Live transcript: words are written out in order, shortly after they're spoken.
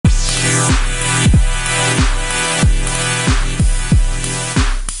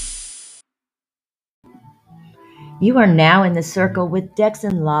You are now in the circle with Dex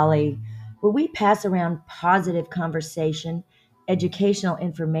and Lolly, where we pass around positive conversation, educational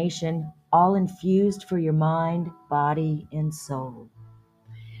information, all infused for your mind, body, and soul.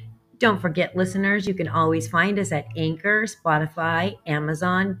 Don't forget, listeners, you can always find us at Anchor, Spotify,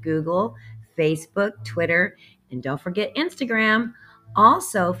 Amazon, Google, Facebook, Twitter, and don't forget Instagram.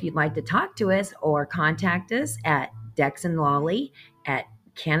 Also, if you'd like to talk to us or contact us at Dex and Lolly at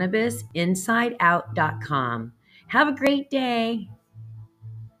cannabisinsideout.com. Have a great day.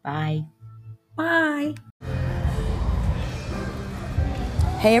 Bye. Bye.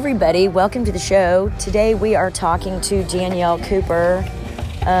 Hey, everybody. Welcome to the show. Today we are talking to Danielle Cooper.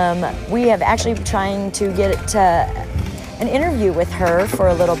 We have actually been trying to get an interview with her for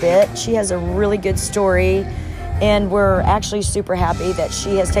a little bit. She has a really good story, and we're actually super happy that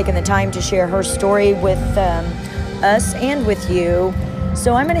she has taken the time to share her story with us and with you.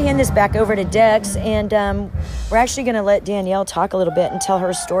 So I'm going to hand this back over to Dex, and we're actually going to let Danielle talk a little bit and tell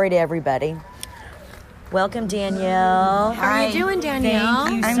her story to everybody. Welcome, Danielle. How are you doing, Danielle?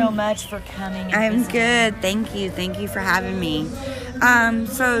 Thank you so much for coming. I'm good. Thank you. Thank you for having me.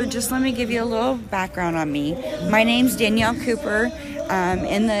 So just let me give you a little background on me. My name's Danielle Cooper.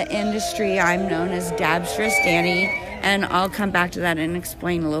 In the industry, I'm known as Dabstress Danny, and I'll come back to that and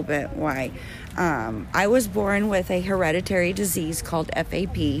explain a little bit why. I was born with a hereditary disease called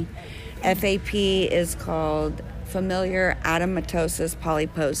FAP. FAP is called familiar adenomatous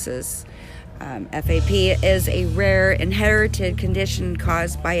polyposis. FAP is a rare inherited condition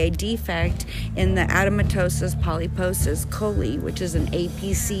caused by a defect in the adenomatous polyposis coli, which is an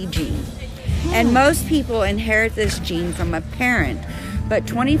APC gene. And most people inherit this gene from a parent, but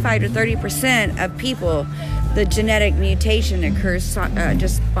 25 to 30% of people, the genetic mutation occurs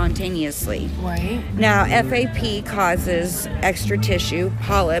just spontaneously. Right. Now, FAP causes extra tissue,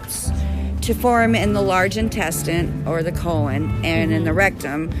 polyps, to form in the large intestine or the colon and in the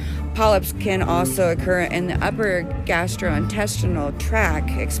rectum. Polyps can also occur in the upper gastrointestinal tract,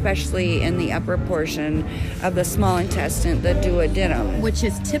 especially in the upper portion of the small intestine, the duodenum. Which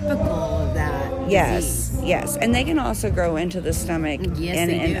is typical of that disease. Yes, and they can also grow into the stomach. Yes,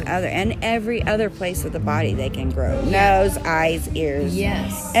 and they do. And every other place of the body they can grow. Nose, eyes, ears.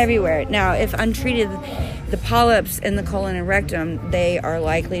 Yes. Everywhere. Now, if untreated, the polyps in the colon and rectum, they are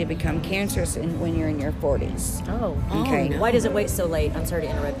likely to become cancerous when you're in your 40s. Oh, Okay. no. Why does it wait so late? I'm sorry to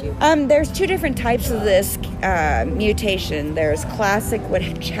interrupt you. There's two different types of this mutation. There's classic,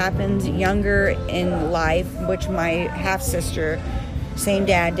 which happens younger in life, which my half-sister, same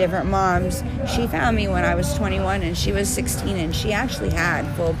dad, different moms, she found me when I was 21 and she was 16, and she actually had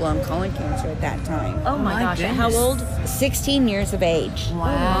full-blown colon cancer at that time. Oh my gosh. goodness. How old? 16 years of age.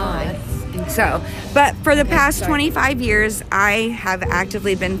 Wow. So, but for the past 25 years, I have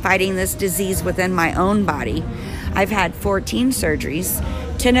actively been fighting this disease within my own body. I've had 14 surgeries,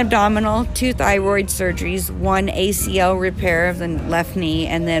 10 abdominal, 2 thyroid surgeries, 1 ACL repair of the left knee,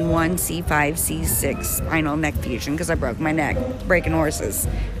 and then 1 C5, C6 spinal neck fusion because I broke my neck breaking horses.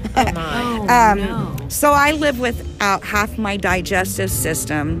 Oh my. So I live without half my digestive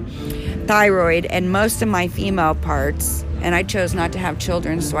system, thyroid, and most of my female parts. And I chose not to have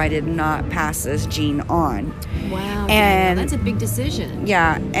children, so I did not pass this gene on. Wow. And that's a big decision.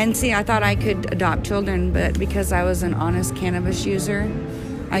 yeah, and see, I thought I could adopt children, but because I was an honest cannabis user,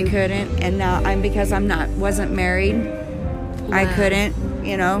 I couldn't. And now wasn't married, I couldn't,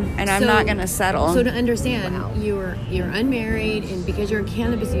 and I'm not going to settle. So to understand, you're unmarried, and because you're a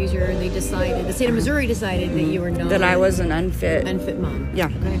cannabis user, the state of Missouri decided that you were not that I was an unfit mom. Yeah.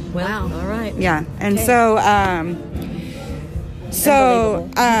 Okay. Well, Wow. all right. Yeah, and Okay. so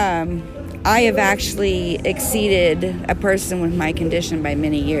I have actually exceeded a person with my condition by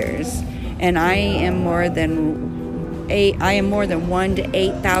many years, and I am more than 1 to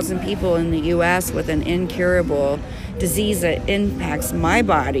 8,000 people in the U.S. with an incurable disease that impacts my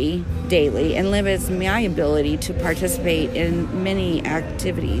body daily and limits my ability to participate in many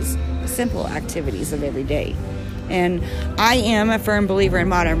activities, simple activities of every day. And I am a firm believer in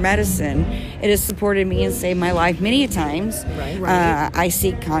modern medicine. It has supported me and saved my life many times. Right. I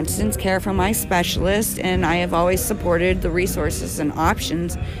seek constant care from my specialist, and I have always supported the resources and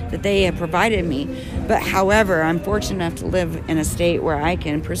options that they have provided me. But however, I'm fortunate enough to live in a state where I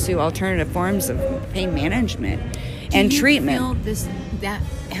can pursue alternative forms of pain management and treatment. Do you feel that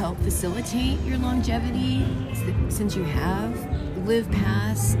help facilitate your longevity since you have lived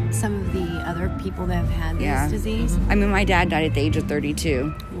past some of the other people that have had this disease? I mean, my dad died at the age of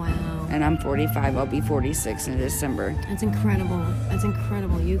 32. Wow. And I'm 45. I'll be 46 in December. That's incredible.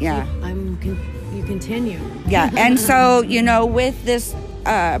 You Yeah. you continue. Yeah. And so, with this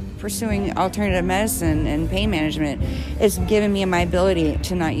pursuing alternative medicine and pain management, it's given me my ability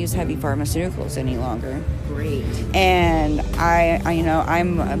to not use heavy pharmaceuticals any longer. Great. And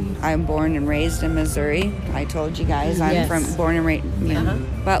I'm born and raised in Missouri. I told you guys I'm born and raised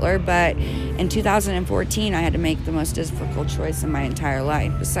Butler, but in 2014 I had to make the most difficult choice in my entire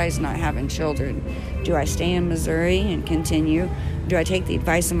life, besides not having children. Do I stay in Missouri and continue? Do I take the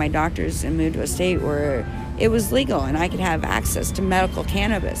advice of my doctors and move to a state where it was legal and I could have access to medical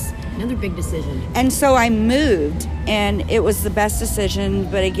cannabis? Another big decision. And so I moved, and it was the best decision,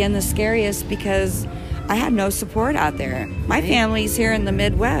 but again, the scariest, because I had no support out there. My family's here in the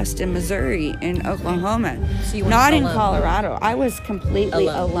Midwest, in Missouri, in Oklahoma, So you went not in solo. Colorado. I was completely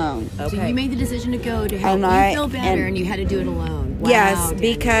alone. Okay. So you made the decision to go to help you feel better, and you had to do it alone. Wow, Yes, Danielle.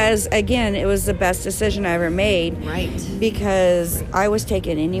 because again, it was the best decision I ever made. Right. Because I was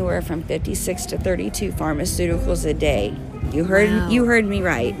taking anywhere from 56 to 32 pharmaceuticals a day. You heard Wow. you heard me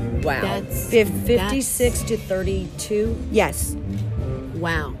right. Wow. That's 56 to 32. Yes.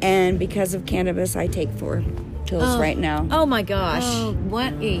 Wow. And because of cannabis, I take 4 pills right now. Oh my gosh. Oh,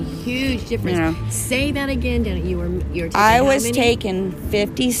 what a huge difference! You know. Say that again, Danielle. You're taking I how was many? taking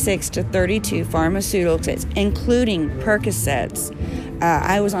 56 to 32 pharmaceuticals, including Percocets.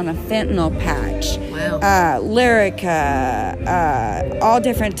 I was on a fentanyl patch. Wow. Lyrica, all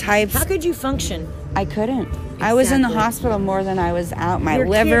different types. How could you function? I couldn't. I was in the Exactly. hospital more than I was out. My You're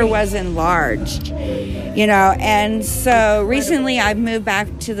liver kidding. was enlarged, and so recently I've moved back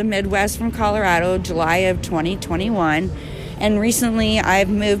to the Midwest from Colorado, July of 2021. And recently I've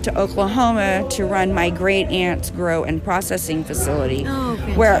moved to Oklahoma to run my great aunt's grow and processing facility, Oh,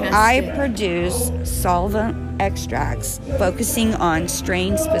 where I fantastic. produce solvent extracts focusing on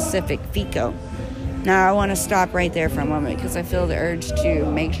strain-specific FICO. Now, I want to stop right there for a moment because I feel the urge to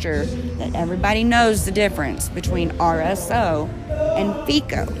make sure that everybody knows the difference between RSO and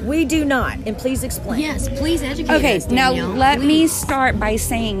FICO. We do not. And please explain. Yes, please educate Okay, us, now Danielle. let me Please. start by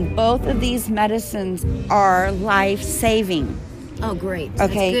saying both of these medicines are life-saving. Oh, great.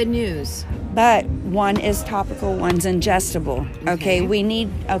 Okay. That's good news. But one is topical, one's ingestible. Okay,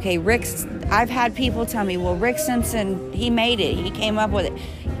 I've had people tell me, well, Rick Simpson, he made it. He came up with it.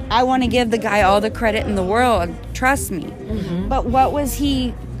 I want to give the guy all the credit in the world. Trust me. Mm-hmm. But what was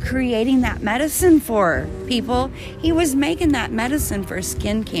he creating that medicine for, people? He was making that medicine for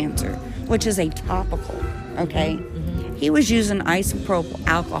skin cancer, which is a topical, okay? Mm-hmm. He was using isopropyl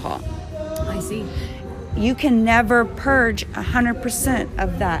alcohol. I see. You can never purge 100%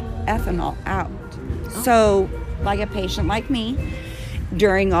 of that ethanol out. Oh. So, like a patient like me,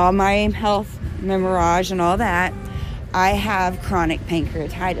 during all my health, Mirage and all that, I have chronic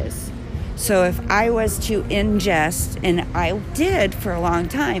pancreatitis. So if I was to ingest, and I did for a long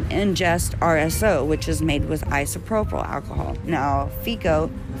time, ingest RSO, which is made with isopropyl alcohol. Now,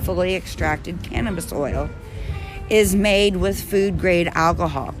 FICO, fully extracted cannabis oil, is made with food-grade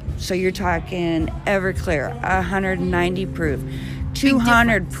alcohol. So you're talking Everclear, 190 proof,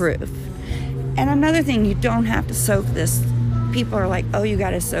 200 proof. And another thing, you don't have to soak this. People are like, oh, you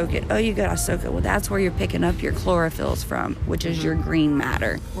got to soak it. Oh, you got to soak it. Well, that's where you're picking up your chlorophylls from, which is your green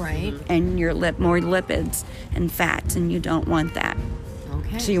matter. Right. And your more lipids and fats, and you don't want that.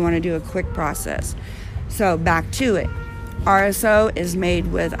 Okay. So you want to do a quick process. So back to it. RSO is made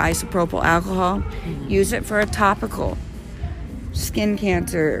with isopropyl alcohol. Use it for a topical. Skin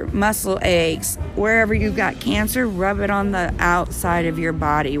cancer, muscle aches, wherever you've got cancer, rub it on the outside of your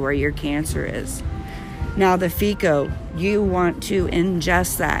body where your cancer is. Now the FICO, you want to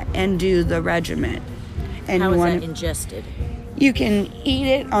ingest that and do the regimen. And How you is want that ingested? You can eat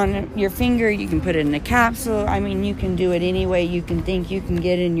it on your finger, you can put it in a capsule. I mean, you can do it any way you can think you can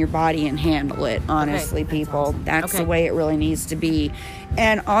get in your body and handle it, honestly, people. That's the way it really needs to be.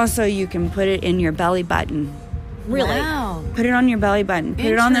 And also, you can put it in your belly button. Really? Wow. Put it on your belly button. Put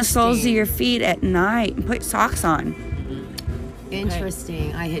it on the soles of Interesting. your feet at night and put socks on,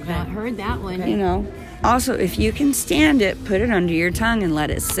 Interesting. I had not heard that one. you know. Also, if you can stand it, put it under your tongue and let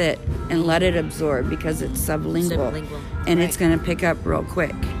it sit and let it absorb because it's sublingual. And it's going to pick up real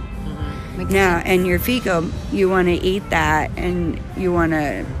quick. Makes Now, sense. and your FICO, you want to eat that and you want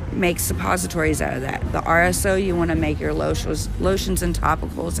to make suppositories out of that. The RSO, you want to make your lotions and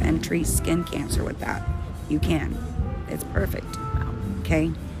topicals and treat skin cancer with that. You can. It's perfect. Okay?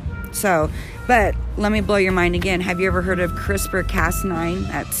 So, but let me blow your mind again. Have you ever heard of CRISPR-Cas9?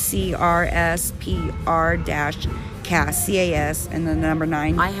 That's CRSPR-Cas, C-A-S, and the number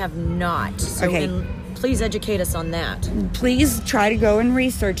 9. I have not. So Okay. please educate us on that. Please try to go and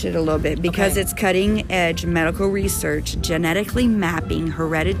research it a little bit because Okay. it's cutting edge medical research, genetically mapping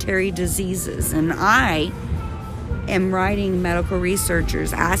hereditary diseases. And I am writing medical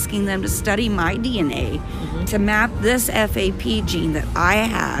researchers, asking them to study my DNA to map this FAP gene that I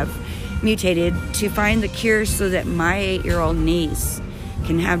have mutated to find the cure so that my 8-year-old niece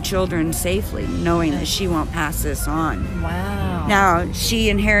can have children safely, knowing that she won't pass this on. Wow. Now, she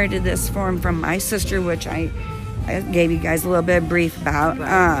inherited this form from my sister, which I gave you guys a little bit of brief about.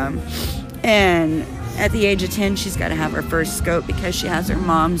 And at the age of 10, she's got to have her first scope because she has her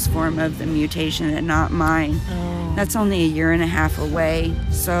mom's form of the mutation and not mine. That's only a year and a half away.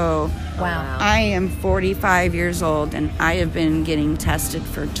 So Wow. I am 45 years old, and I have been getting tested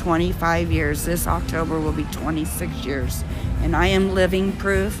for 25 years. This October will be 26 years. And I am living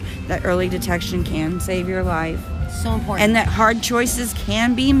proof that early detection can save your life. So important. And that hard choices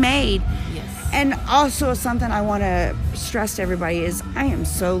can be made. Yes. And also something I want to stress to everybody is I am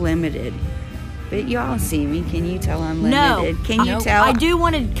so limited. But y'all see me. Can you tell I'm limited? No. Can you tell? I do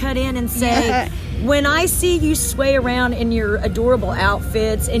want to cut in and say, when I see you sway around in your adorable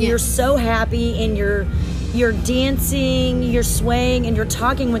outfits and you're so happy and you're dancing, you're swaying, and you're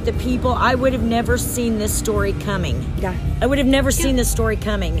talking with the people, I would have never seen this story coming. Yeah. I would have never seen this story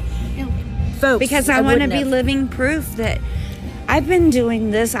coming. Folks, Because I want to wouldn't be have. living proof that I've been doing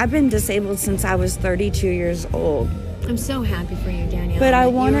this. I've been disabled since I was 32 years old. I'm so happy for you, Danielle. But I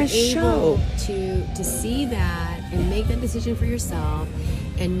that wanna you were able show. to see that and make that decision for yourself,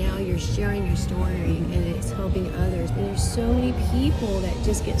 and now you're sharing your story and it's helping others. But there's so many people that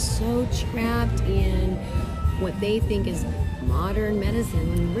just get so trapped in what they think is modern medicine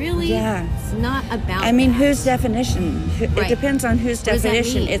when really it's not about I mean, that. whose definition? It Right. depends on whose What does that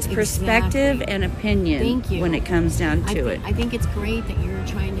definition. mean? It's perspective Exactly. and opinion. Thank you. When it comes down to it. I think it's great that you're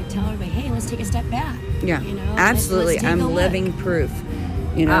trying to tell everybody, hey, let's take a step back. Yeah, You know, absolutely. let's take a I'm look. living proof.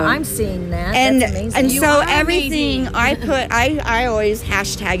 You know, I'm seeing that. and That's amazing. and You so are everything amazing. I put, I always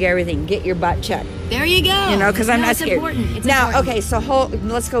hashtag everything. Get your butt checked. There you go. You know, because I'm No, not it's scared. Important. It's now, important. okay, so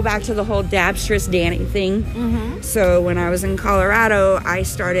let's go back to the whole Dabstress Danny thing. So when I was in Colorado, I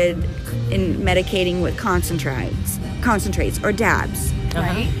started medicating with concentrates or dabs.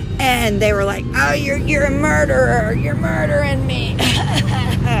 Right? And they were like, "Oh, you're a murderer. You're murdering me."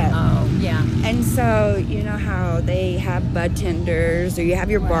 Oh, yeah. And so, you know how they have bud tenders or you have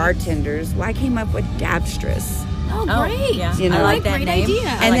your bartenders. Well, I came up with Dabstress. Oh, Oh, great. yeah. You know. I like that Great name. idea.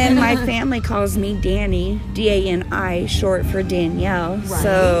 And then my family calls me Danny, D-A-N-I, short for Danielle.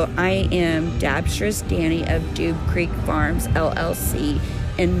 So I am Dabstress Danny of Dube Creek Farms, LLC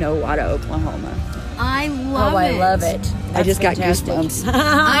in Nowata, Oklahoma. I love Oh, it. I love it. I just got fantastic. goosebumps.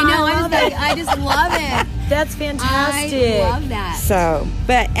 I know. I just love it. That's fantastic. I love that. So,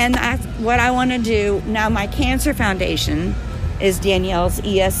 and that's what I want to do. Now, my cancer foundation is Danielle's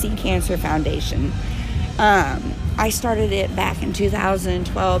ESC Cancer Foundation. I started it back in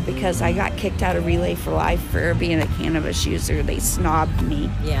 2012 because I got kicked out of Relay for Life for being a cannabis user. They snobbed me.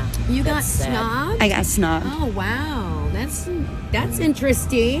 Yeah. You got That's sad. snobbed? I got snobbed. Oh, wow. That's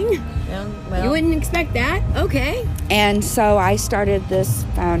interesting. Yeah, well, You wouldn't expect that. Okay. And so I started this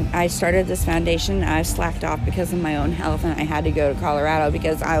foundation. I slacked off because of my own health, and I had to go to Colorado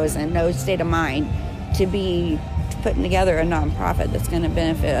because I was in no state of mind to be putting together a nonprofit that's going to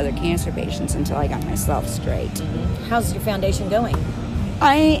benefit other cancer patients until I got myself straight. how's your foundation going?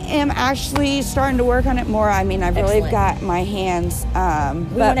 I am actually starting to work on it more. I mean, I've really Excellent. got my hands. We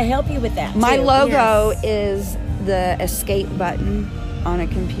But want to help you with that. my too. logo is the escape button on a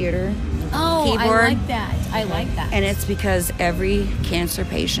computer. Oh, Keyboard. I like that. I like that. And it's because every cancer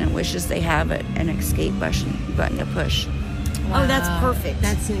patient wishes they have an escape button to push. Oh, that's perfect.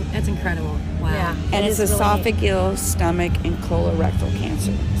 That's incredible. Wow. Yeah. And It it's is really- esophageal, stomach, and colorectal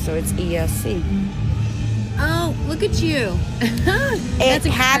cancer. So it's ESC. Oh, look at you. It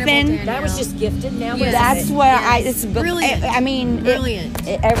happened. Danielle. That was just gifted. Now Yes. That's what. what Yes. it's Brilliant. I mean, Brilliant.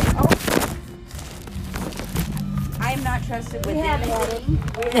 I'm not trusted with We have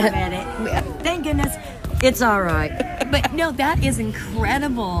anything. Thank goodness. It's all right. But no, that is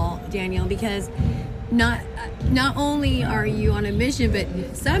incredible, Danielle, because not only are you on a mission,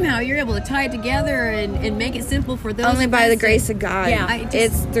 but somehow you're able to tie it together and make it simple for those. Only of by us the that- grace of God. Yeah.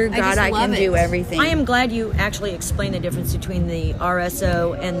 It's through God I can love do it. everything. I am glad you actually explained the difference between the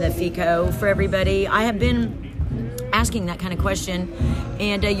RSO and the FICO for everybody. I have been asking that kind of question,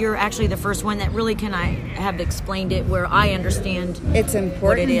 and you're actually the first one that really have explained it where I understand. It's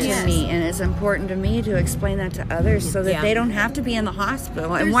important it to is. me, and it's important to me to explain that to others so that Yeah. they don't have to be in the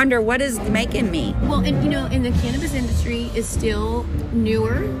hospital and wonder what is making me. Well, and and the cannabis industry is still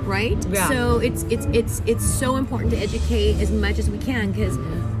newer, right? Yeah. So it's so important to educate as much as we can, because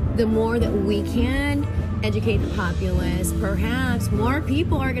the more that we can educate the populace, perhaps more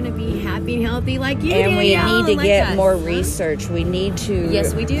people are going to be happy and healthy like you. And we Danielle, need to like get us. more research. We need to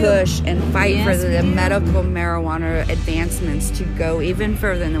Yes, we do. push and fight for Yes, we the do. medical marijuana advancements to go even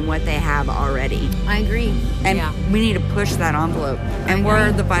further than what they have already. I agree. And Yeah. we need to push that envelope. And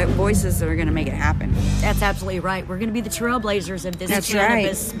we're the voices that are going to make it happen. That's absolutely right. We're going to be the trailblazers of this That's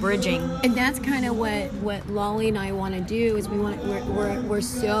cannabis bridging. And that's kind of what Lolly and I want to do. Is we're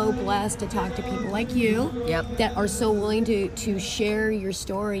so blessed to talk to people like you. Yep. That are so willing to share your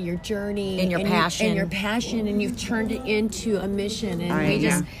story, your journey, And your passion. and your passion, and you've turned it into a mission. And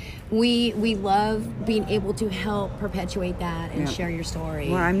Right, we love being able to help perpetuate that and share your story.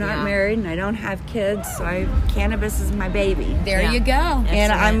 Well, I'm not Yeah. married and I don't have kids, so cannabis is my baby. There Yeah. you go.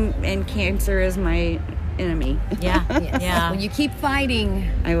 And cancer is my enemy. Yeah, Yes. yeah. Well, you keep fighting.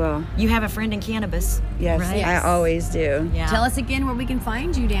 I will. You have a friend in cannabis. Yes, Right. I always do. Yeah. Tell us again where we can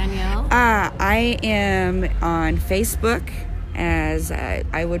find you, Danielle. I am on Facebook as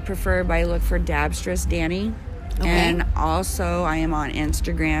I would prefer by look for Dabstress Danny. Okay. And also I am on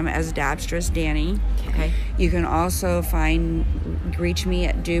Instagram as Dabstress Danny. Okay. You can also reach me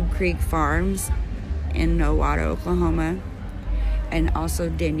at Dube Creek Farms in Nowata, Oklahoma. And also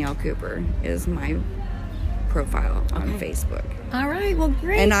Danielle Cooper is my profile on Facebook. All right. Well,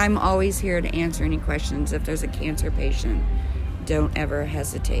 great. And I'm always here to answer any questions. If there's a cancer patient, don't ever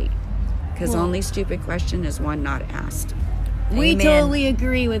hesitate. Because only stupid question is one not asked. we Amen. totally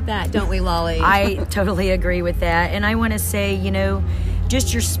agree with that, don't we, Lolly? I totally agree with that. And I want to say,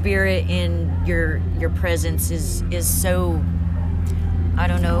 just your spirit and your presence is so, I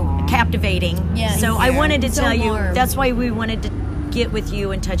don't know, captivating. Yes. So I wanted to So tell you, warm. that's why we wanted to get with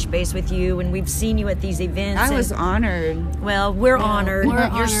you and touch base with you. And we've seen you at these events. I was and- honored. Well, we're honored. we're Your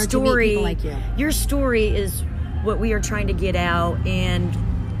honored to meet story, people like you. Your story is what we are trying to get out, and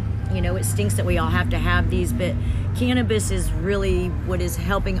it stinks that we all have to have these, but cannabis is really what is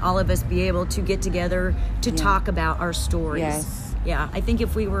helping all of us be able to get together to talk about our stories. Yes. Yeah, I think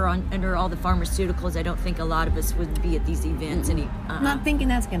if we were under all the pharmaceuticals, I don't think a lot of us would be at these events. I'm not thinking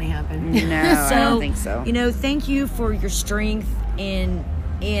that's going to happen. No, I don't think so. Thank you for your strength and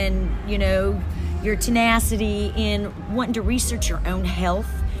your tenacity in wanting to research your own health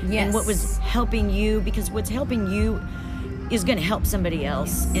and what was helping you, because what's helping you is going to help somebody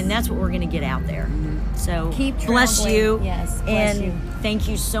else, and that's what we're going to get out there. So Keep bless traveling. you. Yes, bless and you. thank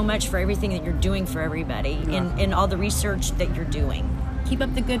you so much for everything that you're doing for everybody and all the research that you're doing. Keep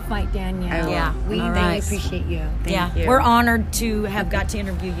up the good fight, Danielle. I will. Yeah. We All really right. appreciate you. Thank you. We're honored to have got to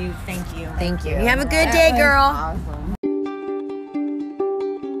interview you. Thank you. Thank you. You have a good day, girl. Awesome.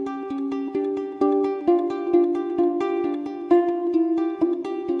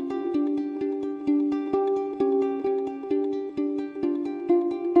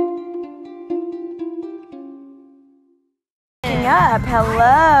 Up.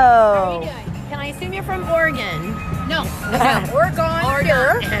 Hello. Can I assume you're from Oregon? No, Orogon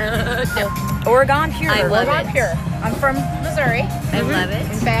Pure. Orogon Pure. I love Orogon it. Pure. I'm from Missouri. I love In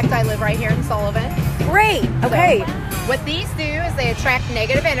it. fact, I live right here in Sullivan. Great. Okay. What these do is they attract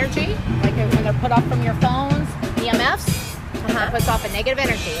negative energy, like when they're put off from your phones, EMFs. It puts off a negative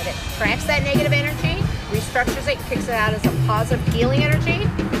energy, and it tracks that negative energy, restructures it, kicks it out as a positive healing energy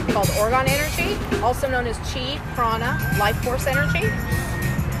called Orogon energy, also known as Chi, Prana, life force energy.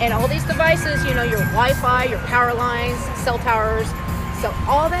 And all these devices, your Wi-Fi, your power lines, cell towers, so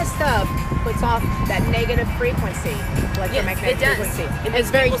all that stuff puts off that negative frequency, electromagnetic it does. frequency. It makes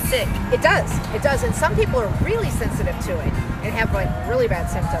people sick. It does, and some people are really sensitive to it and have really bad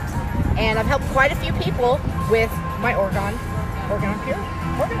symptoms. And I've helped quite a few people with my Orogon Pure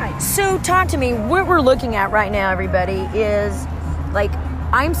Organite. So talk to me. What we're looking at right now, everybody, is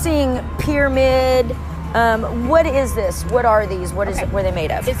I'm seeing pyramid. What is this? What are these? What is it? What are they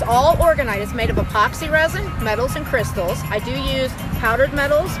made of? It's all Organite. It's made of epoxy resin, metals, and crystals. I do use powdered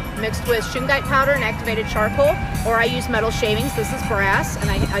metals mixed with shungite powder and activated charcoal, or I use metal shavings. This is brass, and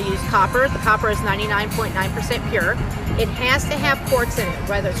I use copper. The copper is 99.9% pure. It has to have quartz in it,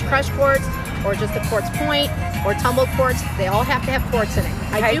 whether it's crushed quartz or just a quartz point or tumbled quartz. They all have to have quartz in it.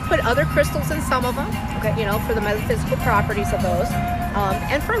 I do put other crystals in some of them, for the metaphysical properties of those.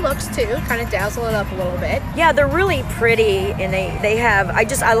 And for looks too, kind of dazzle it up a little bit. Yeah, they're really pretty, and they have.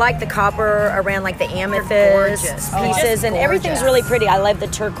 I like the copper around the amethyst gorgeous. pieces, and everything's gorgeous. really pretty. I love the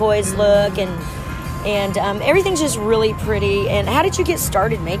turquoise look, and everything's just really pretty. And how did you get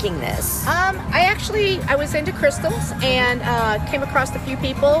started making this? I was into crystals and came across a few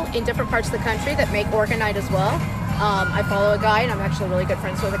people in different parts of the country that make Organite as well. I follow a guy, and I'm actually really good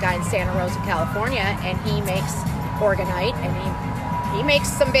friends with a guy in Santa Rosa, California, and he makes Organite, and he He makes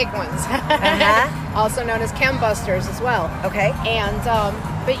some big ones. Also known as chem busters as well. Okay. And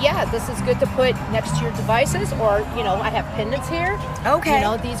but yeah, this is good to put next to your devices, or I have pendants here. Okay.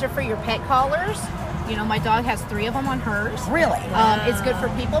 These are for your pet collars. My dog has 3 of them on hers. Really? It's good for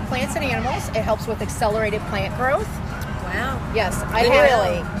people, plants, and animals. It helps with accelerated plant growth. Wow. Yes,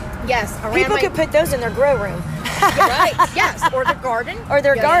 Really? Yes, People could put those in their grow room. right. Yes, or their garden. Or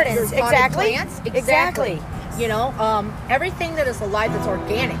their gardens. Your potted Exactly. Plants. Exactly. Everything that is alive that's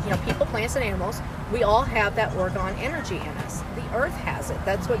organic. people, plants, and animals. We all have that Orogon energy in us. The earth has it.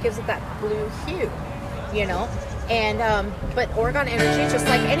 That's what gives it that blue hue. And but Orogon energy, just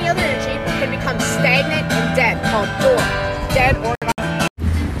like any other energy, can become stagnant and dead, called dead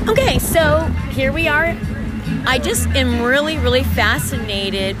Orogon. Okay, so here we are. I just am really, really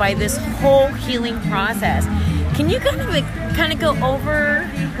fascinated by this whole healing process. Can you kind of go over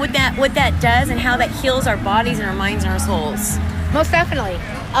what that does and how that heals our bodies and our minds and our souls? Most definitely.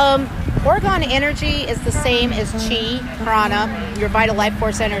 Orogon energy is the same as chi, prana, your vital life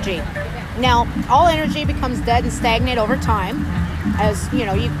force energy. Now, all energy becomes dead and stagnant over time. As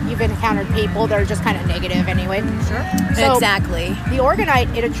you've encountered people that are just kind of negative anyway. Sure. So exactly. The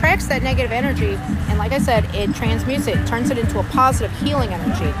Orgonite, it attracts that negative energy, and like I said, it transmutes it, turns it into a positive healing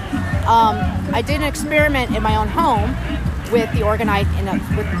energy. I did an experiment in my own home with the Orgonite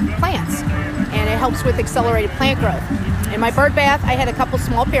with plants, and it helps with accelerated plant growth. In my bird bath, I had a couple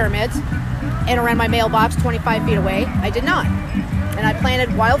small pyramids, and around my mailbox, 25 feet away, I did not. And I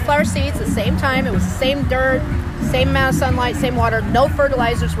planted wildflower seeds at the same time. It was the same dirt, same amount of sunlight, same water, no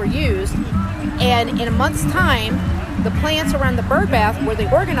fertilizers were used. And in a month's time, the plants around the bird bath where the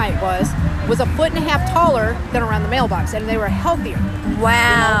Orgonite was 1.5 feet taller than around the mailbox, and they were healthier.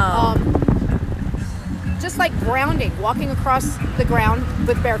 Wow. Just like grounding, walking across the ground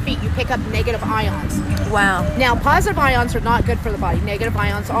with bare feet, you pick up negative ions. Wow. Now, positive ions are not good for the body. Negative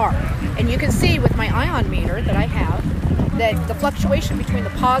ions are. And you can see with my ion meter that I have that the fluctuation between the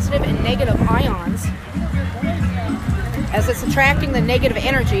positive and negative ions, as it's attracting the negative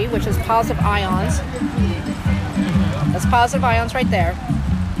energy, which is positive ions. That's positive ions right there.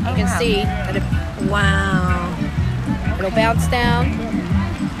 You can see that it'll bounce down.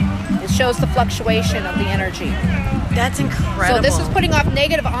 It shows the fluctuation of the energy. That's incredible. So this is putting off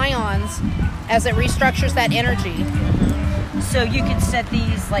negative ions as it restructures that energy. So you could set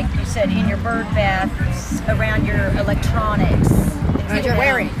these, like you said, in your bird baths, around your electronics. That you're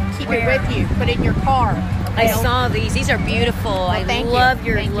wearing. Keep it with you. Put it in your car. I saw these. These are beautiful. I love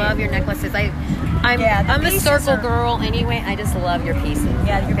your necklaces. I'm a circle girl anyway. I just love your pieces.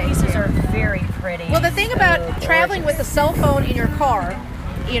 Yeah, your pieces are very pretty. Well, the thing about traveling with a cell phone in your car,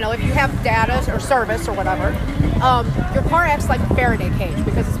 if you have data or service or whatever, your car acts like a Faraday cage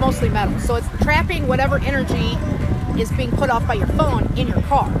because it's mostly metal. So it's trapping whatever energy is being put off by your phone in your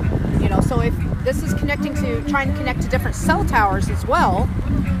car. So if this is trying to connect to different cell towers as well,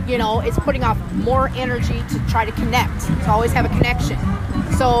 it's putting off more energy to try to connect, to always have a connection.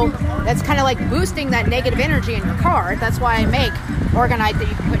 So that's kind of like boosting that negative energy in your car. That's why I make Orgonite that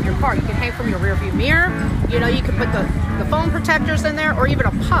you can put in your car. You can hang from your rear view mirror. You can put the phone protectors in there, or even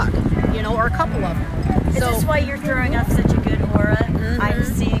a puck, or a couple of them. Is this why you're throwing off such a good aura? Mm-hmm. I'm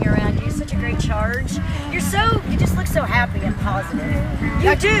seeing around you such a great charge. You just look so happy and positive.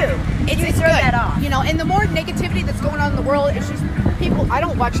 You do. It's throw good. that off. And the more negativity that's going on in the world, it's just people. I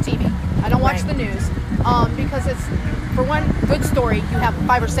don't watch TV. I don't watch the news because it's, for one good story, you have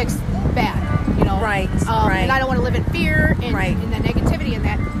 5 or 6 bad. Right. And I don't want to live in fear and the negativity in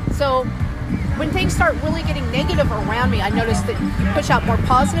that. So when things start really getting negative around me, I notice that you push out more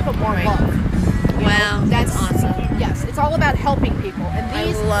positive and more love. Wow, that's awesome. Yes, it's all about helping people. And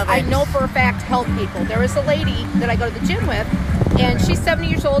these, I know for a fact, help people. There is a lady that I go to the gym with, and she's 70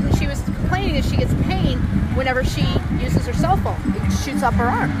 years old, and she was complaining that she gets pain whenever she uses her cell phone. It shoots up her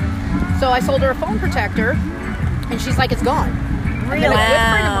arm. So I sold her a phone protector, and she's like, it's gone. Really? And then a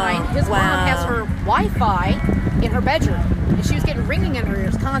good friend of mine, his mom has her Wi-Fi in her bedroom, and she was getting ringing in her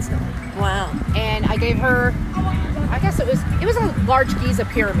ears constantly. Wow. And I gave her, I guess it was a large Giza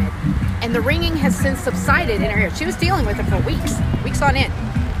pyramid, and the ringing has since subsided in her ear. She was dealing with it for weeks on end,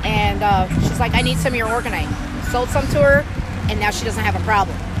 and she's like, I need some of your Orgonite. Sold some to her, and now she doesn't have a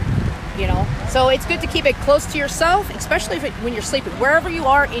problem. So it's good to keep it close to yourself, especially when you're sleeping. Wherever you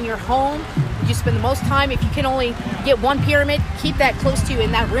are in your home, you spend the most time. If you can only get one pyramid, keep that close to you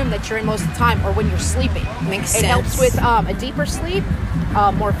in that room that you're in most of the time, or when you're sleeping. Makes sense. It helps with a deeper sleep,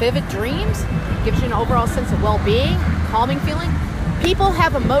 more vivid dreams, gives you an overall sense of well-being, calming feeling. People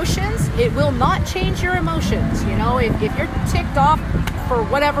have emotions. It will not change your emotions. If you're ticked off for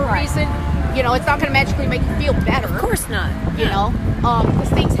whatever reason, You know, it's not going to magically make you feel better. Of course not. You know, because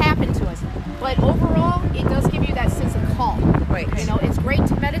things happen to us. But overall, it does give you that sense of calm. Right. You know, it's great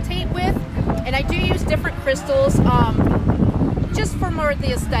to meditate with. And I do use different crystals just for more of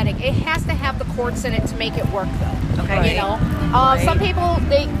the aesthetic. It has to have the quartz in it to make it work, though. Okay. You know, some people,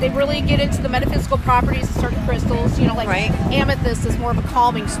 they really get into the metaphysical properties of certain crystals. You know, like amethyst is more of a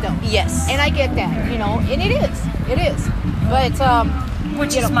calming stone. Yes. And I get that, you know, and it is. It is. But,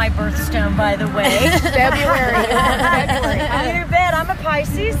 which is my birthstone, by the way. February. You bet. I'm a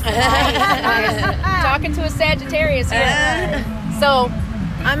Pisces. Talking to a Sagittarius here. So,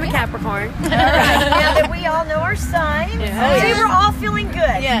 I'm a Capricorn. Now that we all know our signs, see, we're all feeling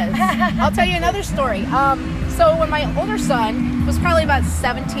good. Yes. I'll tell you another story. So when my older son was probably about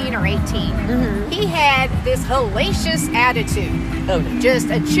 17 or 18, he had this hellacious attitude. Just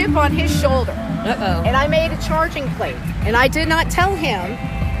a chip on his shoulder. And I made a charging plate. And I did not tell him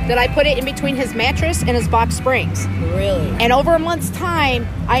that I put it in between his mattress and his box springs. Really? And over a month's time,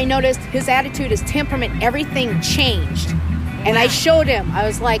 I noticed his attitude, his temperament, everything changed. And I showed him. I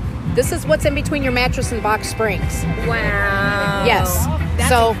was like, this is what's in between your mattress and box springs. Wow. Yes.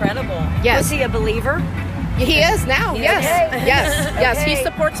 That's incredible. Yes. Was he a believer? He is now. Yes. Okay. Yes. He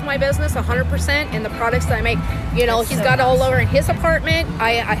supports my business 100% and the products that I make. You know, he's got it all over in his apartment.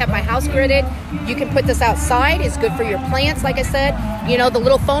 I have my house gridded. You can put this outside. It's good for your plants, like I said. You know, the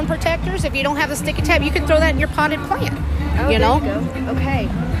little phone protectors. If you don't have the sticky tab, you can throw that in your potted plant. You know? There you go. Okay.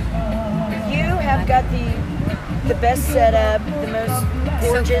 You have got the best setup, the most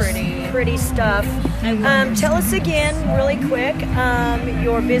gorgeous, pretty stuff. Tell us again, really quick,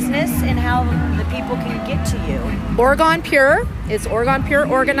 your business and how the people can get to you. Orogon Pure. It's Orogon Pure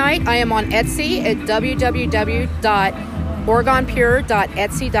Orgonite. I am on Etsy at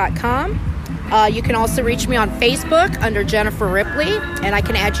www.orogonpure.etsy.com. You can also reach me on Facebook under Jennifer Ripley, and I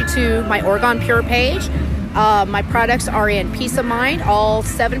can add you to my Orogon Pure page. My products are in Peace of Mind, all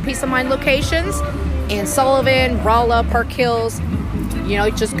 7 Peace of Mind locations, in Sullivan, Rolla, Park Hills. You know,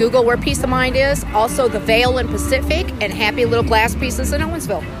 just Google where Peace of Mind is. Also the Vale in Pacific, and Happy Little Glass Pieces in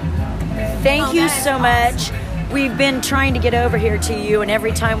Owensville. Thank you so much. We've been trying to get over here to you, and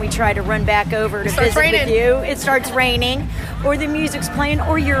every time we try to run back over to visit with you, it starts raining, or the music's playing,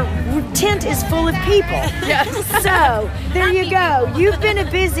 or your tent is full of people. Yes. So there you go. You've been a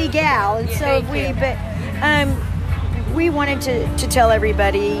busy gal, and so have we. But we wanted to tell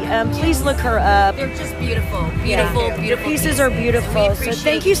everybody, please look her up. They're just beautiful, beautiful. The pieces are beautiful. So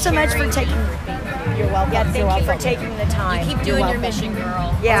thank you so much for taking. You're welcome. Yeah, thank you for taking the time. You keep doing your mission,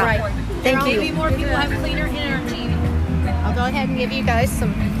 girl. Yeah. All right. Thank you. Maybe more people have cleaner energy. I'll go ahead and give you guys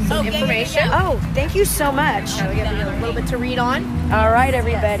some information. Oh, thank you so much. I'll give you a little bit to read on. All right,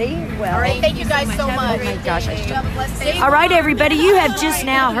 everybody. Well, All right, thank you guys so much. Oh my gosh, I You have a blessed day. all right, everybody. You have just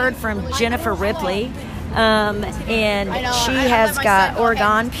now heard from Jennifer Ripley. And she has got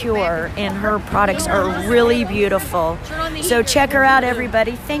Orogon Pure, and her products are really beautiful. So check her out,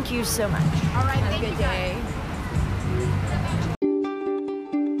 everybody. Thank you so much. All right, thank you guys.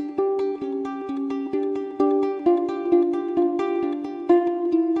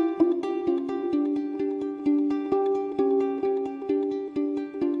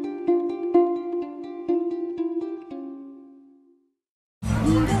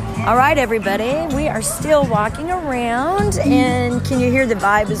 All right, everybody, we are still walking around, and can you hear the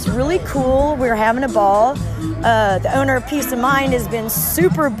vibe is really cool. We're having a ball. The owner of Peace of Mind has been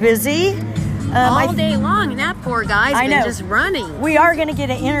super busy. All day long, and that poor guy's I been know. just running. We are going to get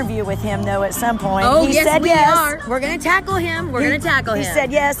an interview with him, though, at some point. Oh, He yes, said we yes. are. We're going to tackle him. We're going to tackle him. He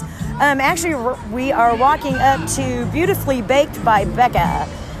said yes. Actually, we are walking up to Beautifully Baked by Becca.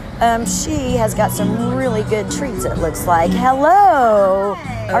 She has got some really good treats, it looks like. Hello.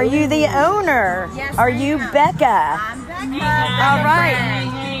 Are you the owner? Yes, Are you Becca? I'm Becca. All right.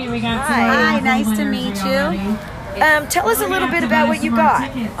 Hi, nice to meet you. Tell us a little bit about what you got.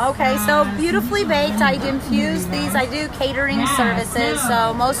 Okay, so Beautifully Baked, I infuse these. I do catering services,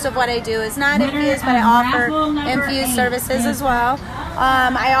 so most of what I do is not infused, but I offer infused services as well.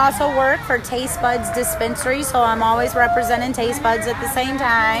 I also work for Taste Buds Dispensary, so I'm always representing Taste Buds at the same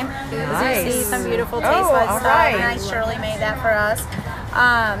time. As you see some beautiful Taste Buds all stuff, right. and I Shirley made that for us.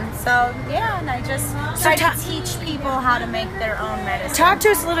 So yeah, and I just try to teach people how to make their own medicine. Talk to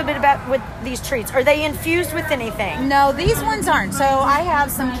us a little bit about what these treats. Are they infused with anything? No, these ones aren't. So I have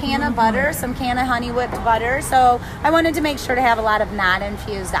some can of butter, some can of honey whipped butter. So I wanted to make sure to have a lot of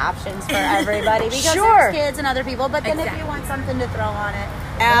not-infused options for everybody because Sure. there's kids and other people. But then if you want something to throw on it,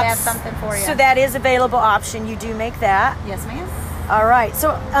 we Abs- have something for you. So that is available option. You do make that. Yes, ma'am. All right.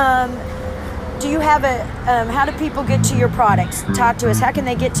 So do you have a, how do people get to your products? Talk to us. How can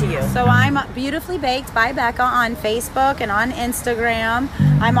they get to you? So I'm Beautifully Baked by Becca on Facebook and on Instagram.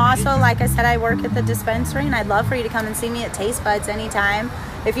 I'm also, like I said, I work at the dispensary, and I'd love for you to come and see me at Taste Buds anytime.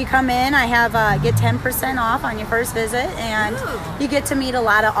 If you come in, I have get 10% off on your first visit, and you get to meet a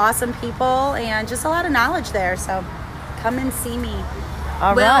lot of awesome people and just a lot of knowledge there. So come and see me.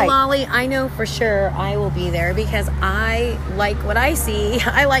 All Well, right. Lolly, I know for sure I will be there because I like what I see.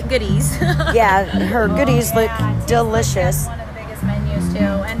 I like goodies. Yeah, her goodies look delicious. One of the biggest menus too,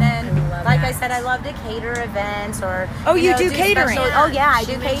 and then like I said, I love to cater events or you do catering? Oh yeah, I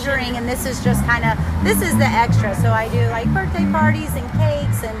do catering, and this is just this is the extra. So I do like birthday parties and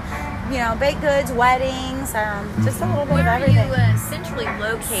cakes and baked goods, weddings, just a little bit Where of are you everything. centrally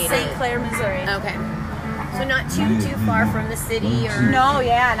located? St. Clair, Missouri. Okay. So not too far from the city or No,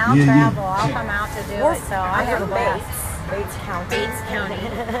 yeah, and I'll travel. I'll come out to do it. So I have a blast. Bates County. Bates County.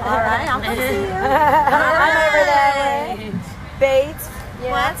 All right, I'll come see you. I'm over that way. Bates.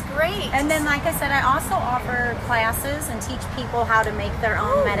 Well, that's great. And then, like I said, I also offer classes and teach people how to make their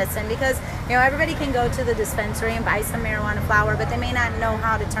own medicine because, everybody can go to the dispensary and buy some marijuana flower, but they may not know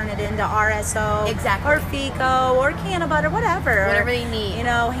how to turn it into RSO Exactly. or FICO or cannabis or whatever. Whatever they need.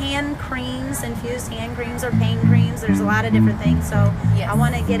 Hand creams, infused hand creams or pain creams. There's a lot of different things. So Yes. I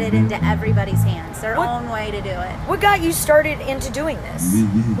want to get it into everybody's hands, their own way to do it. What got you started into doing this?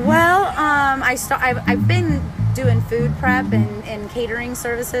 Well, I've been doing food prep and catering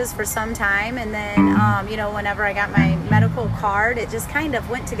services for some time, and then whenever I got my medical card, it just kind of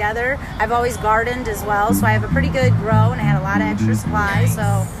went together. I've always gardened as well, so I have a pretty good grow, and I had a lot of extra supplies. So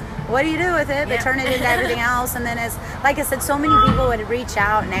what do you do with it but turn it into everything else? And then, as like I said, so many people would reach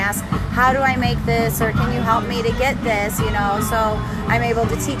out and ask, how do I make this, or can you help me to get this, so I'm able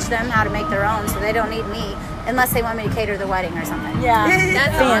to teach them how to make their own, so they don't need me unless they want me to cater the wedding or something. Yeah,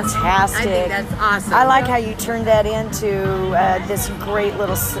 That's fantastic. awesome. I think that's awesome. I like how you turned that into this great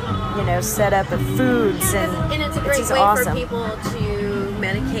little, setup of foods, and it's a great just way awesome. for people to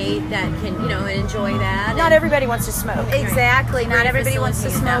medicate that can, enjoy that. Not everybody wants to smoke. Exactly. Not Great everybody wants to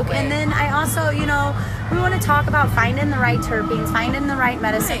facility that smoke. way. And then I also, we want to talk about finding the right terpenes, finding the right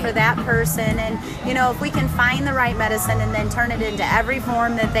medicine for that person. And, if we can find the right medicine and then turn it into every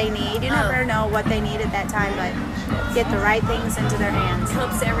form that they need, you never know what they need at that time, but get the right things into their hands.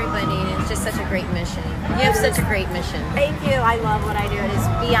 Helps everybody, and it's just such a great mission. You have such a great mission. Thank you. I love what I do. It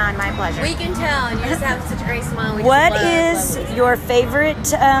is beyond my pleasure. We can tell, and you just have such a great smile. We What just love is what we do. your favorite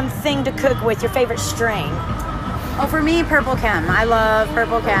thing to cook with? Your favorite strain? Oh, for me, Purple Chem. I love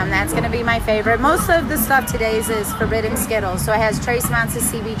Purple Chem. That's going to be my favorite. Most of the stuff today's is Forbidden Skittles, so it has trace amounts of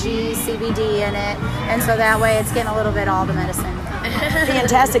CBG, CBD in it, and so that way it's getting a little bit all the medicine.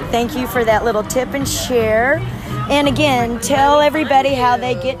 Fantastic. Thank you for that little tip and share. And again, tell everybody how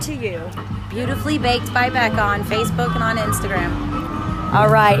they get to you. Beautifully Baked by Becca on Facebook and on Instagram. All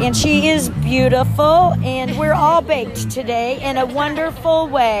right, and she is beautiful, and we're all baked today in a wonderful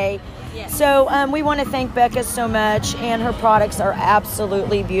way. So we want to thank Becca so much, and her products are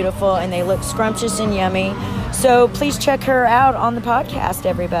absolutely beautiful, and they look scrumptious and yummy. So please check her out on the podcast,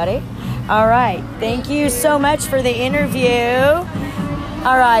 everybody. All right, thank you so much for the interview.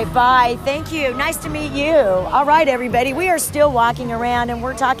 All right, bye. Thank you. Nice to meet you. All right, everybody, we are still walking around, and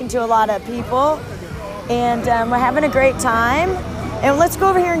we're talking to a lot of people, and we're having a great time. And let's go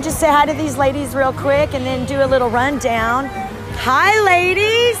over here and just say hi to these ladies real quick and then do a little rundown. Hi,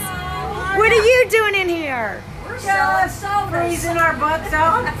 ladies. What are you doing in here? Freezing our butts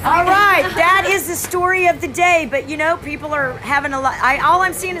out. All right, that is the story of the day. But, people are having a lot. All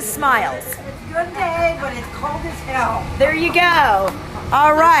I'm seeing is smiles. It's a good day, but it's cold as hell. There you go.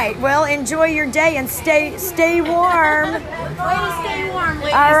 All right. Well, enjoy your day and stay warm. Way to stay warm,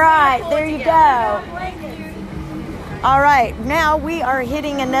 ladies. All right. There you go. All right, now we are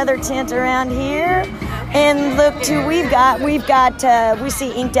hitting another tent around here, and look who we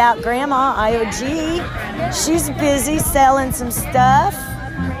see Inked Out Grandma, IOG. She's busy selling some stuff.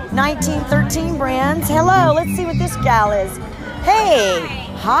 1913 brands. Hello, let's see what this gal is. Hey,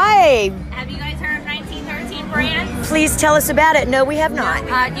 hi. Have you guys heard of 1913 brands? Please tell us about it. No, we have not.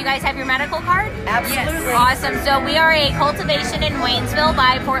 Do you guys have your medical card? Absolutely. Awesome. So we are a cultivation in Waynesville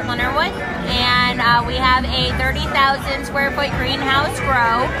by Fort Leonard Wood, and we have a 30,000 square foot greenhouse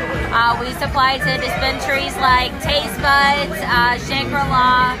grow. We supply to dispensaries like Taste Buds,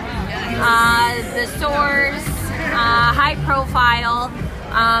 Shangri-La, The Source, High Profile.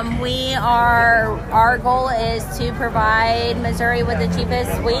 Our goal is to provide Missouri with the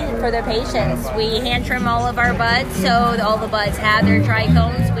cheapest weed for their patients. We hand trim all of our buds, so all the buds have their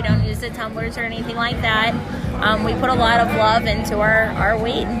trichomes. We don't use the tumblers or anything like that. We put a lot of love into our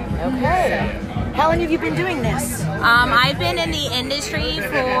weed. Okay. How long have you been doing this? I've been in the industry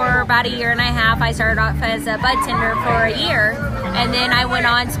for about 1.5 years. I started off as a bud tender for 1 year, and then I went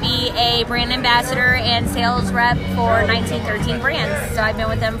on to be a brand ambassador and sales rep for 1913 Brands. So I've been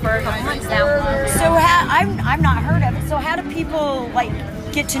with them for a couple months now. So I've not heard of it. So how do people like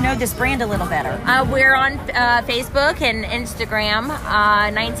get to know this brand a little better? We're on Facebook and Instagram,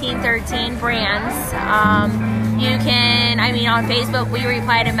 1913 Brands. You can, on Facebook, we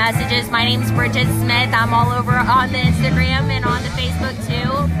reply to messages. My name's Bridget Smith. I'm all over on the Instagram and on the Facebook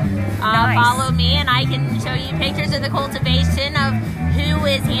too. Nice. Follow me and I can show you pictures of the cultivation of who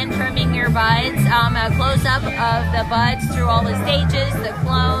is hand trimming your buds, a close-up of the buds through all the stages, the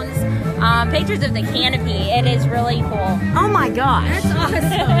clones, pictures of the canopy. It is really cool. Oh my gosh. That's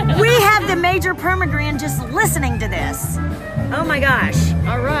awesome. We have the major permagran just listening to this. Oh my gosh.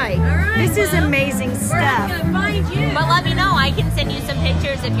 All right. This is amazing stuff. We're gonna find you. But let me know. I can send you some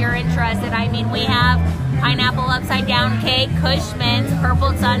pictures if you're interested. We have pineapple upside down cake, Kush mint,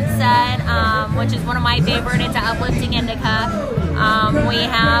 purple sunset, which is one of my favorite. It's an uplifting indica. We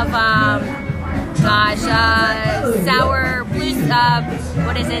have sour blue,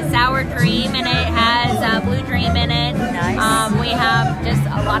 sour cream, and it has blue dream in it. Nice. We have just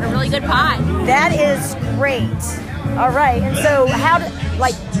a lot of really good pot. That is great. All right. And so how do,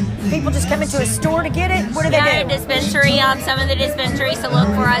 people just come into a store to get it? What do they do? A dispensary. Some of the dispensaries to look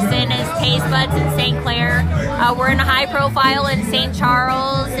for us in is Taste Buds in St. Clair. We're in a high profile in St.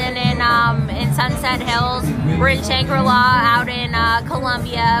 Charles and in Sunset Hills. We're in Shangri-La out in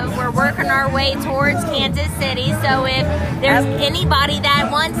Columbia. We're working our way towards Kansas City. So if there's anybody that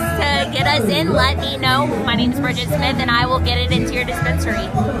wants to get us in, let me know. My name's Bridget Smith and I will get it into your dispensary.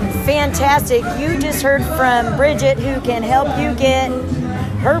 Fantastic. You just heard from Bridget, who can help you get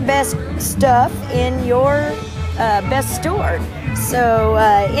her best stuff in your best store. So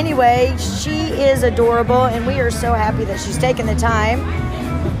anyway, she is adorable and we are so happy that she's taken the time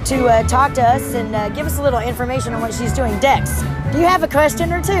to talk to us and give us a little information on what she's doing. Dex, do you have a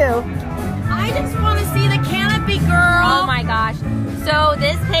question or two? I just want to see the canopy, girl. Oh my gosh. So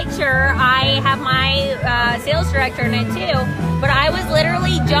this picture, I have my sales director in it too, but I was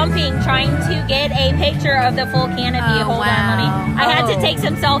literally jumping trying to get a picture of the full canopy. Hold on, honey. I had to take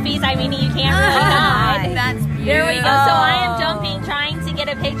some selfies. You can't really not. That's beautiful. There we go. So I am jumping trying to get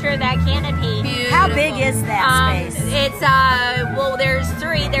a picture of that canopy. Beautiful. How big is that space? It's, there's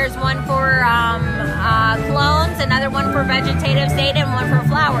 3. There's one for clones, another one for vegetative state, and one for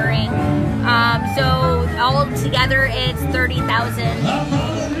flowering. So all together, it's 30,000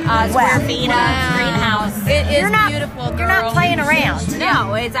 square feet of greenhouse. It is beautiful, girl. You're not playing around.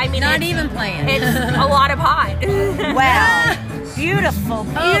 No, it's, not even playing. It's a lot of pot. Wow. Beautiful,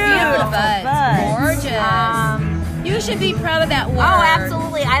 beautiful buds. Gorgeous. You should be proud of that work. Oh,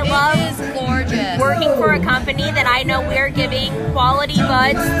 absolutely. I love it is gorgeous. Working for a company that I know we're giving quality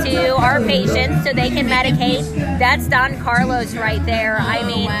buds to our patients so they can medicate. That's Don Carlos right there.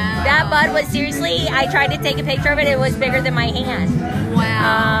 Wow. That bud was seriously, I tried to take a picture of it. It was bigger than my hand.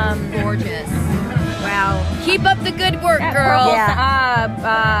 Wow. Gorgeous. Wow. Keep up the good work, girl.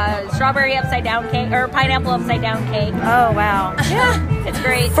 Strawberry upside down cake or pineapple upside down cake. Oh, wow. Yeah, it's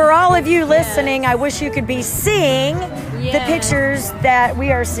great. For all of you listening, I wish you could be seeing the pictures that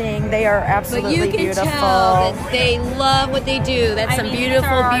we are seeing. They are absolutely beautiful. But you can tell that they love what they do. That's some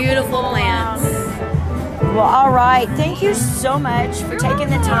beautiful, beautiful plants. Well, all right. Thank you so much for taking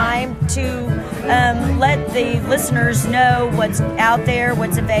the time to let the listeners know what's out there,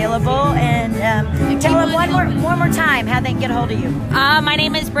 what's available, and tell them one more time how they can get a hold of you. My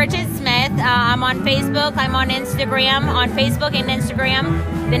name is Bridget Smith. I'm on Facebook. I'm on Instagram. On Facebook and Instagram.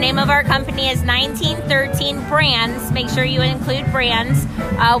 The name of our company is 1913 Brands. Make sure you include brands.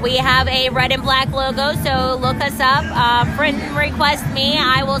 We have a red and black logo, so look us up. Friend request me.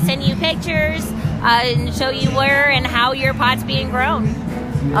 I will send you pictures. And show you where and how your pot's being grown.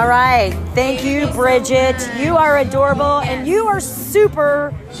 All right. Thank you, Bridget. You are adorable and you are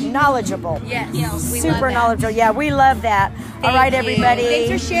super knowledgeable. Yes. Super knowledgeable. Yeah, we love that. All right, everybody.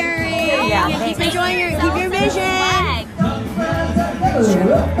 Thanks for sharing. Yeah, keep enjoying keep your vision.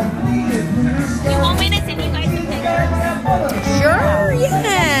 You want me to send you guys some pictures? Sure,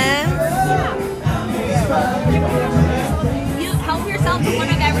 yeah. You help yourself to one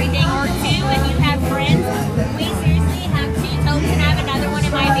of everything or 2 if you have friends. We seriously have 2 totes and I have another one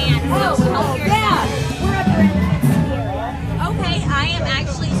in my van. So help yourself. Yeah. We're up here in the area. Okay, I am actually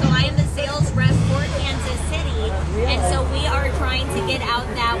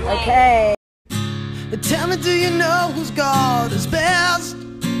that way. Okay. Tell me, do you know whose God is best?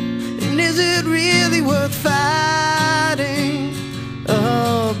 And is it really worth fighting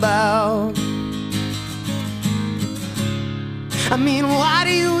about? I mean, why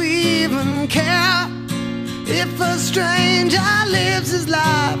do you even care if a stranger lives his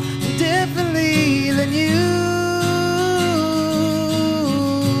life differently than you?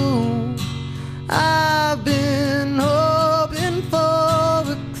 I've been hoping for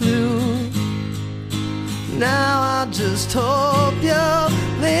a clue. Now I just hope you'll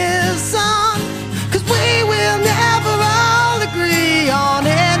listen, 'cause we will never all agree on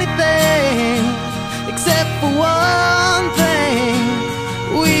anything except for one thing.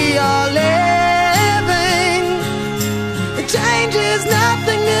 We are living. And change is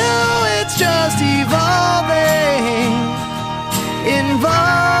nothing new, it's just evolving,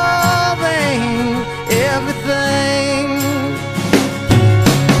 involving everything.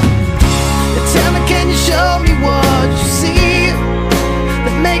 Tell me, can you show me what you see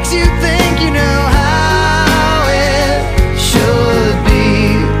that makes you think you know how it should be?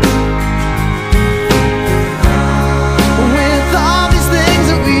 With all these things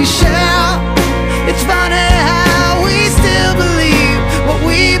that we share, it's funny how we still believe what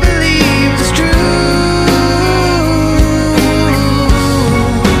we believe is true.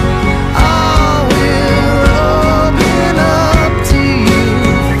 I will open up to you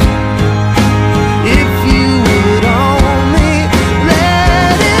if you would only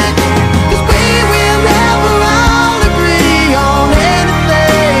let it, 'cause we will never all agree on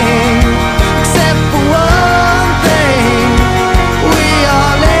anything except for one thing. We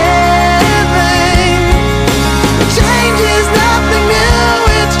are living. Change is nothing new,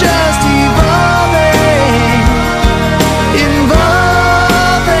 it's just evolving,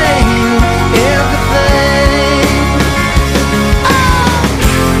 involving everything.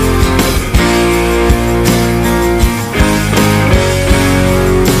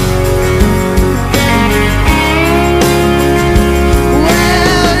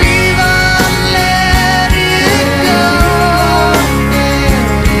 Well, even let it go.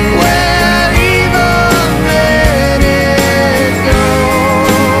 Well, even let it go.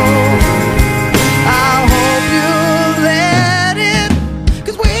 I hope you'll let it,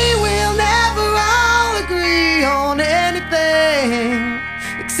 'cause we will never all agree on anything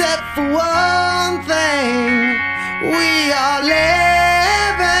except for one thing. We are living.